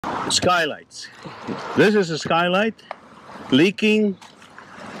Skylights. This is a skylight leaking,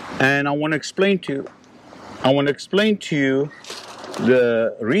 and I want to explain to you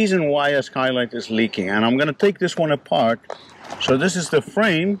the reason why a skylight is leaking. And I'm going to take this one apart. So this is the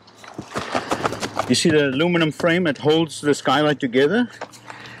frame. You see the aluminum frame that holds the skylight together,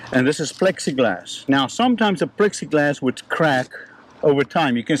 and this is plexiglass. Now sometimes the plexiglass would crack over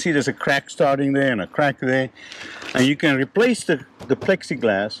time. You can see there's a crack starting there and a crack there, and you can replace the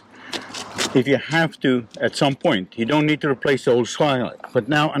plexiglass if you have to at some point. You don't need to replace the whole skylight. But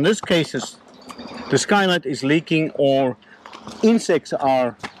now in this case, the skylight is leaking, or insects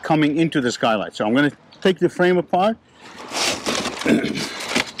are coming into the skylight. So I'm going to take the frame apart.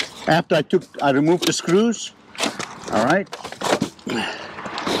 After I removed the screws. All right.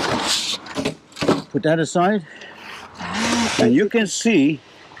 Put that aside. And you can see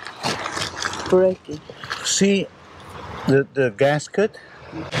breaking. See the gasket.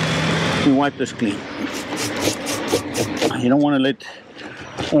 You wipe this clean. You don't want to let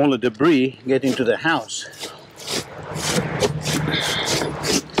all the debris get into the house.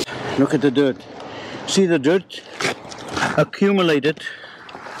 Look at the dirt. See the dirt accumulated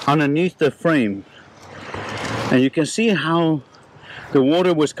underneath the frame. And you can see how the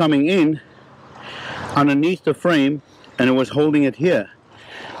water was coming in underneath the frame, and it was holding it here.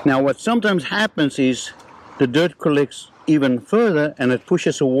 Now what sometimes happens is the dirt collects even further, and it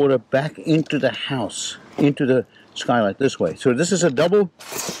pushes the water back into the house, into the skylight this way. So this is a double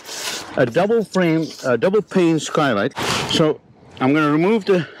pane skylight. So I'm going to remove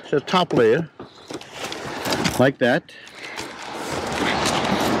the top layer like that.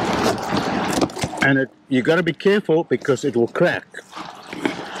 And you got to be careful because it will crack.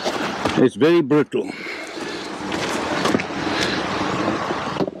 It's very brittle.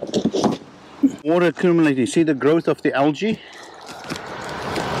 Water accumulating. See the growth of the algae?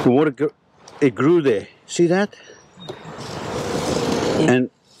 The water, it grew there. See that? Yeah. And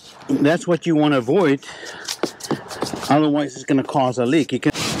that's what you want to avoid. Otherwise, it's going to cause a leak. You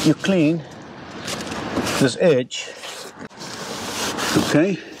clean this edge.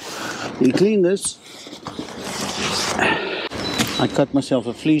 Okay. You clean this. I cut myself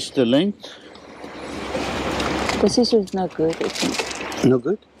a fleece the length. The scissor is not good, I think. No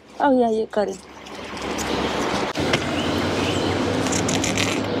good? Oh yeah, you cut it.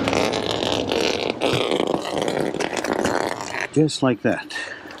 Just like that.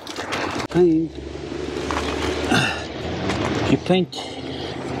 Paint. You paint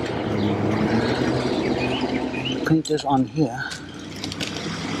this on here.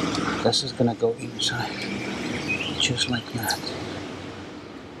 This is gonna go inside, just like that.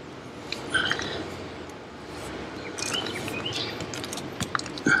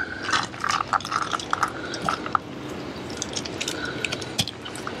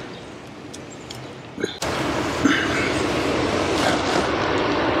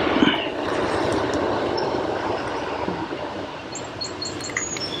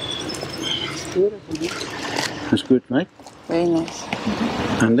 Beautiful. That's good, right? Very nice.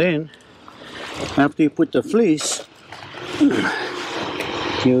 And then, after you put the fleece,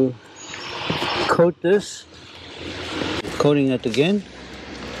 you coat this, coating it again,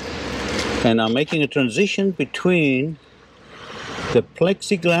 and I'm making a transition between the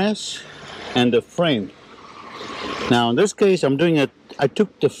plexiglass and the frame. Now in this case, I'm doing it. I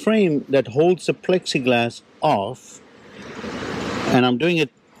took the frame that holds the plexiglass off, and I'm doing it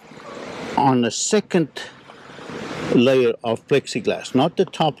on the second layer of plexiglass, not the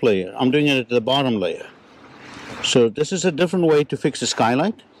top layer. I'm doing it at the bottom layer. So this is a different way to fix the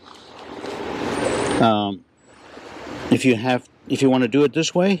skylight. If you want to do it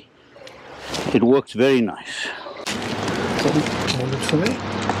this way, it works very nice. Hold it for me.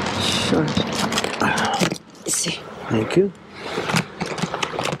 Sure. Let's see. Thank you.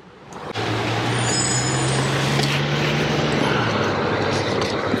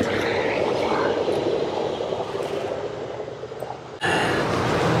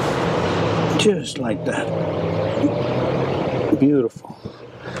 Just like that. Beautiful.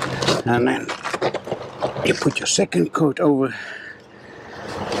 And then you put your second coat over.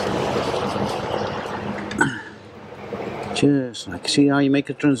 Just like, see how you make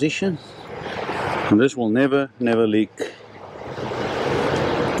a transition? And this will never leak.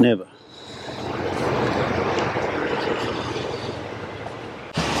 Never.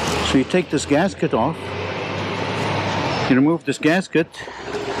 So you take this gasket off. You remove this gasket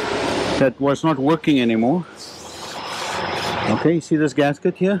that was not working anymore. Okay, see this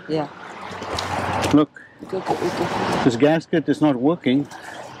gasket here? Yeah. Look, this gasket is not working.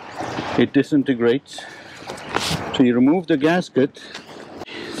 It disintegrates. So you remove the gasket.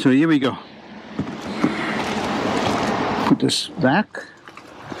 So here we go. Put this back.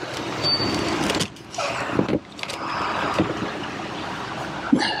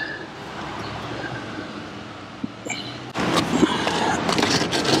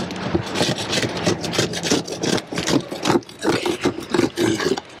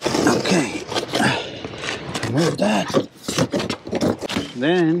 Okay, remove that.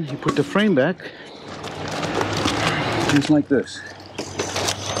 Then you put the frame back, just like this.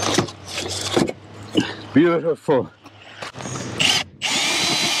 Beautiful.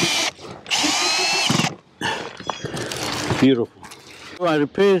 Beautiful.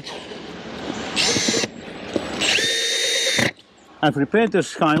 I've repaired the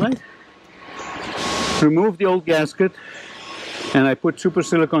skylight, removed the old gasket, and I put super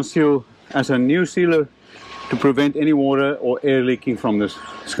silicone seal as a new sealer to prevent any water or air leaking from this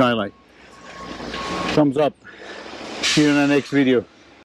skylight. Thumbs up. See you in the next video.